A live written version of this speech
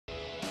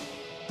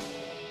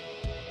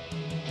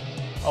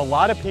A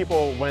lot of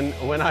people, when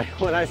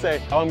I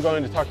say, oh, I'm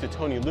going to talk to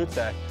Tony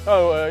Luczak,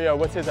 yeah,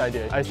 what's his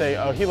idea? I say,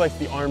 oh, he likes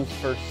the arms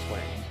first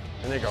swing.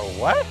 And they go,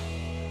 what?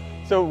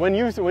 So when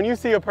you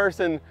see a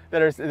person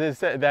that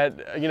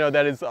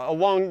is a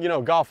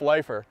long, golf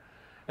lifer,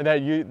 and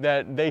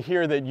that they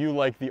hear that you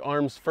like the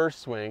arms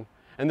first swing,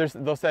 and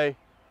they'll say,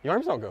 the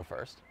arms don't go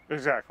first.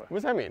 Exactly. What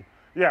does that mean?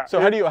 Yeah.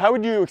 So how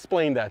would you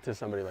explain that to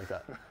somebody like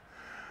that?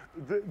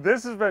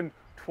 This has been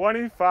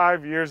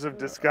 25 years of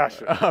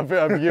discussion of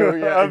you,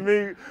 yeah. of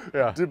me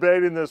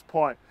debating this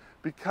point.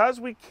 Because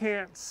we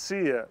can't see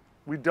it,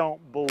 we don't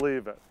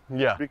believe it.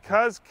 Yeah.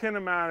 Because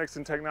kinematics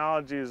and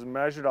technology has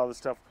measured all this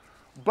stuff,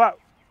 but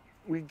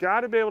we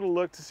got to be able to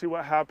look to see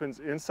what happens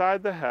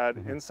inside the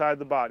head, inside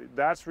the body.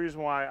 That's the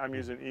reason why I'm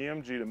using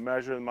EMG to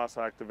measure the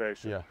muscle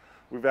activation. Yeah.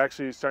 We've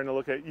actually starting to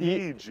look at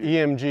EEG.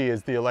 EMG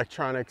is the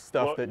electronic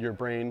stuff that your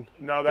brain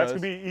No, that's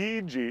does. going to be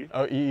EEG.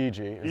 Oh,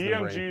 EEG is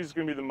EMG is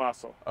going to be the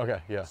muscle.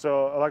 Okay, yeah.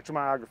 So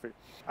electromyography.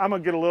 I'm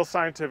going to get a little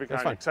scientific on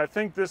it, because I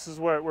think this is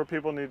where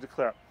people need to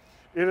clear up.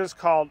 It is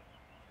called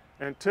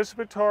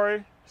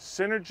anticipatory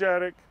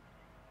synergetic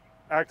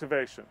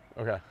activation.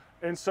 Okay.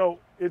 And so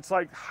it's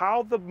like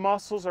how the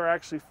muscles are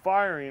actually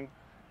firing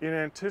in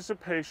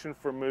anticipation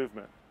for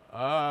movement.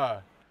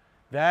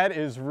 That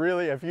is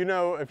really, if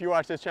you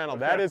watch this channel,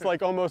 that is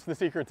like almost the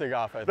secret to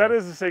golf, I think. That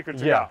is the secret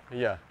to golf.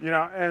 Yeah.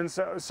 And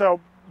so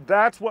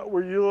that's what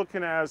we're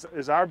looking at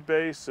as our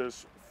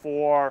basis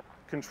for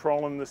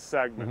controlling the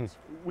segments.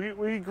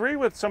 We agree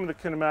with some of the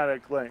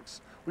kinematic links.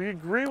 We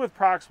agree with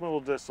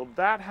proximal distal.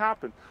 That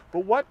happened. But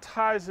what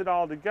ties it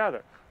all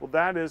together? Well,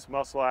 that is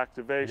muscle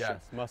activation.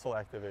 Yes, muscle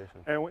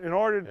activation. And in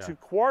order to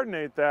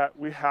coordinate that,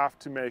 we have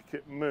to make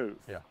it move.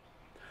 Yeah.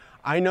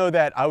 I know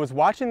that I was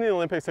watching the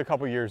Olympics a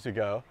couple years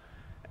ago,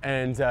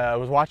 and I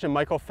was watching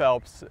Michael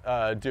Phelps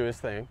do his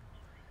thing,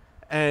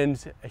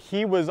 and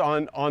he was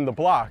on the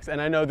blocks.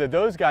 And I know that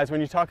those guys,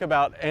 when you talk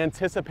about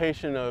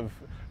anticipation of,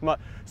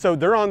 so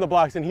they're on the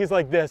blocks and he's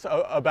like this,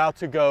 about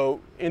to go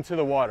into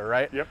the water,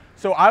 right? Yep.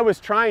 So I was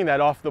trying that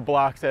off the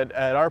blocks at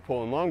our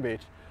pool in Long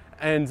Beach,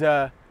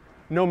 and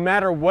no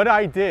matter what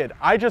I did,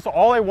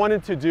 all I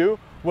wanted to do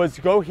was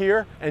go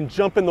here and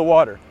jump in the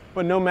water.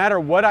 But no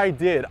matter what I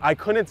did, I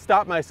couldn't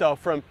stop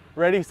myself from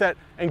ready, set,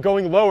 and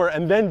going lower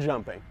and then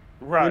jumping.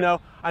 Right.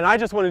 And I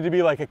just wanted to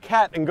be like a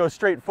cat and go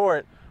straight for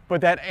it.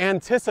 But that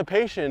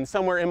anticipation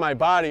somewhere in my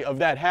body of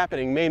that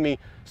happening made me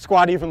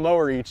squat even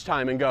lower each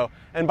time and go.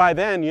 And by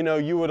then,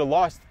 you would have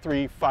lost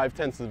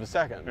 3/5 of a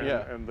second.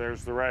 And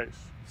there's the race.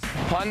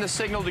 Upon the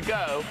signal to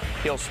go,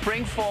 he'll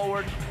spring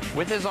forward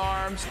with his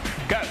arms,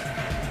 go.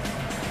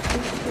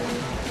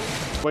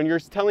 When you're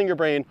telling your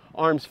brain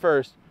arms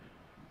first,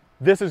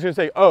 this is going to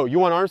say, oh, you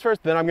want arms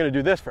first? Then I'm going to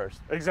do this first.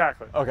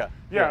 Exactly. Okay.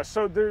 Yeah,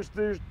 so there's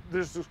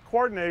this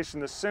coordination,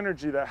 this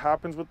synergy that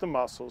happens with the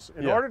muscles.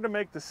 In order to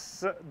make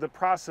the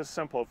process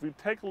simple, if we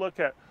take a look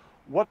at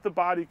what the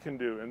body can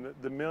do and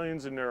the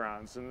millions of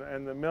neurons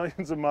and the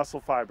millions of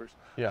muscle fibers,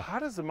 how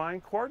does the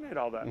mind coordinate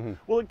all that?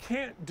 Well, it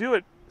can't do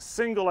it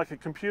single like a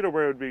computer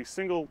where it would be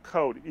single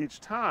code each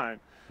time.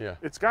 Yeah.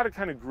 It's got to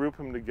kind of group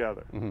them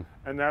together.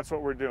 And that's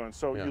what we're doing.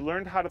 So you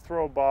learned how to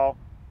throw a ball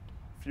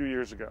few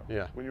years ago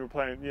when you were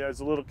playing as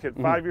a little kid,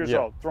 5 years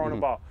old, throwing a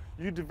ball.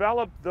 You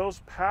developed those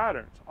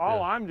patterns.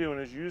 All I'm doing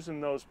is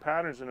using those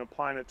patterns and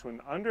applying it to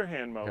an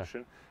underhand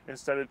motion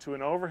instead of to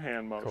an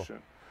overhand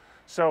motion.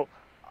 So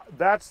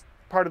that's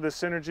part of the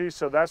synergy.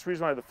 So that's the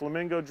reason why the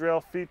flamingo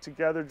drill, feet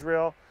together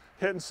drill,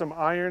 hitting some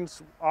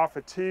irons off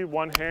a tee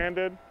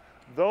one-handed,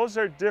 those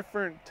are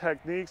different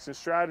techniques and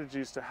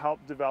strategies to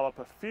help develop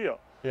a feel.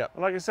 Yeah.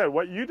 And like I said,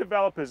 what you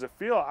develop as a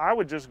feel, I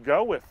would just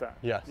go with that.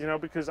 Yes.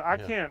 Because I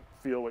can't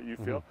feel what you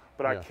feel,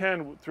 but I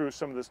can, through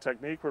some of this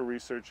technique we're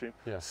researching,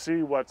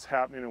 see what's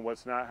happening and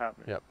what's not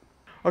happening. Yep.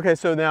 Okay,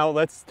 so now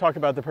let's talk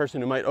about the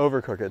person who might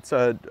overcook it.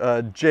 So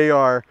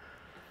J.R.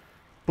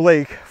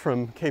 Blake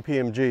from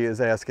KPMG is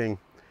asking,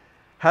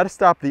 how to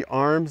stop the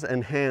arms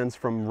and hands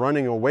from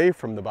running away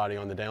from the body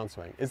on the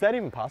downswing. Is that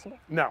even possible?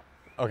 No.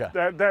 Okay.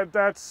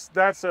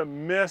 That's a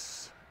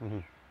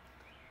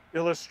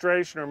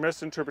illustration or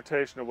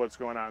misinterpretation of what's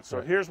going on. So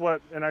here's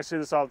what, and I see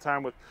this all the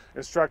time with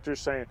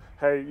instructors saying,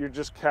 hey, you're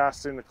just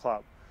casting the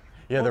club.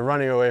 Yeah, they're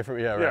running away from,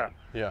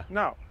 Yeah.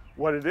 No,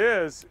 what it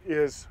is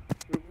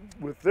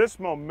with this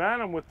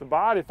momentum with the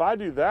body, if I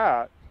do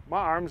that,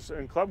 my arms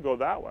and club go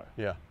that way.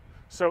 Yeah.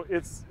 So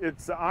it's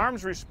the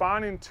arms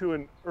responding to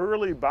an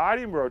early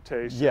body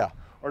rotation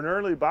or an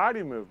early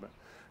body movement.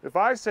 If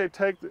I say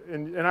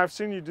and I've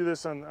seen you do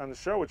this on the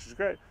show, which is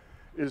great,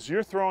 is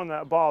you're throwing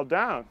that ball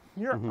down,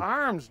 your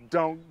arms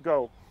don't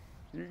go.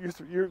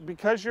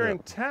 Because your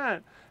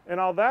intent and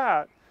all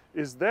that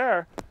is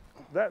there,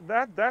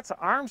 that's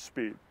arm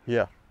speed.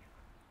 Yeah.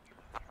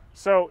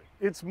 So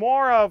it's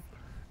more of,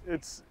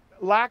 it's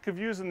lack of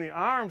using the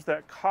arms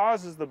that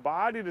causes the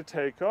body to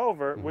take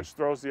over, which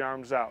throws the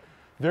arms out.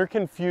 They're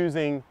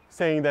confusing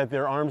saying that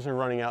their arms are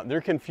running out.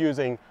 They're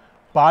confusing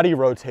body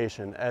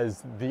rotation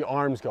as the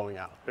arms going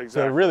out. Exactly. So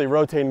they're really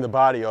rotating the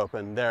body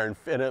open there,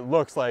 and it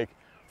looks like,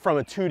 from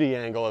a 2D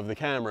angle of the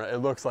camera, it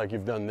looks like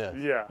you've done this.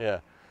 Yeah. Yeah.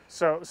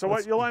 So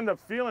what you'll end up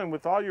feeling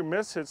with all your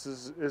mishits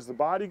is the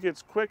body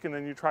gets quick, and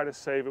then you try to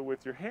save it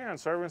with your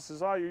hands. So everyone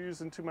says, oh, you're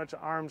using too much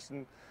arms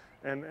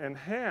and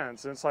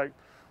hands. And it's like,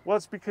 well,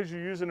 it's because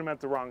you're using them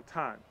at the wrong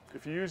time.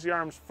 If you use the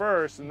arms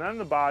first and then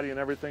the body and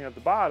everything at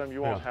the bottom,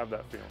 you won't have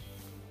that feeling.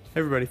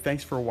 Hey everybody,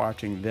 thanks for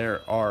watching.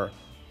 There are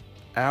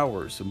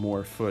hours of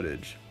more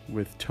footage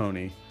with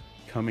Tony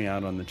coming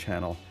out on the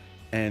channel.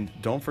 And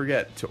don't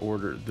forget to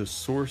order The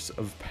Source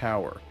of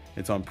Power.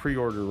 It's on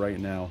pre-order right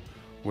now,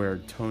 where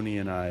Tony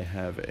and I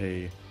have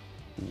a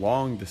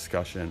long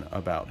discussion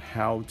about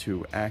how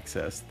to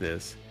access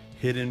this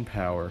hidden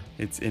power.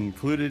 It's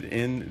included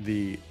in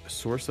the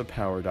Source of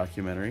Power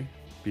documentary,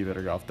 Be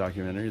Better Golf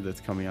documentary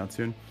that's coming out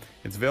soon.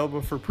 It's available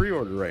for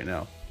pre-order right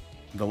now.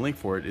 The link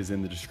for it is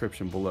in the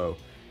description below.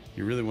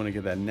 You really want to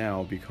get that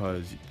now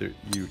because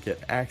you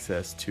get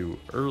access to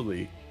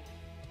early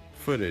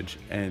footage,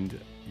 and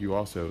you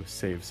also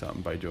save some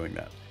by doing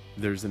that.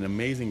 There's an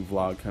amazing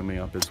vlog coming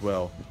up as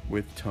well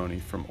with Tony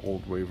from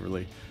Old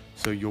Waverly,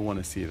 so you'll want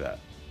to see that.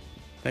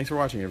 Thanks for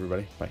watching,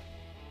 everybody. Bye.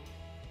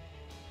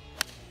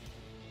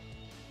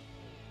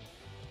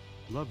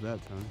 Love that,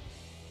 Tony.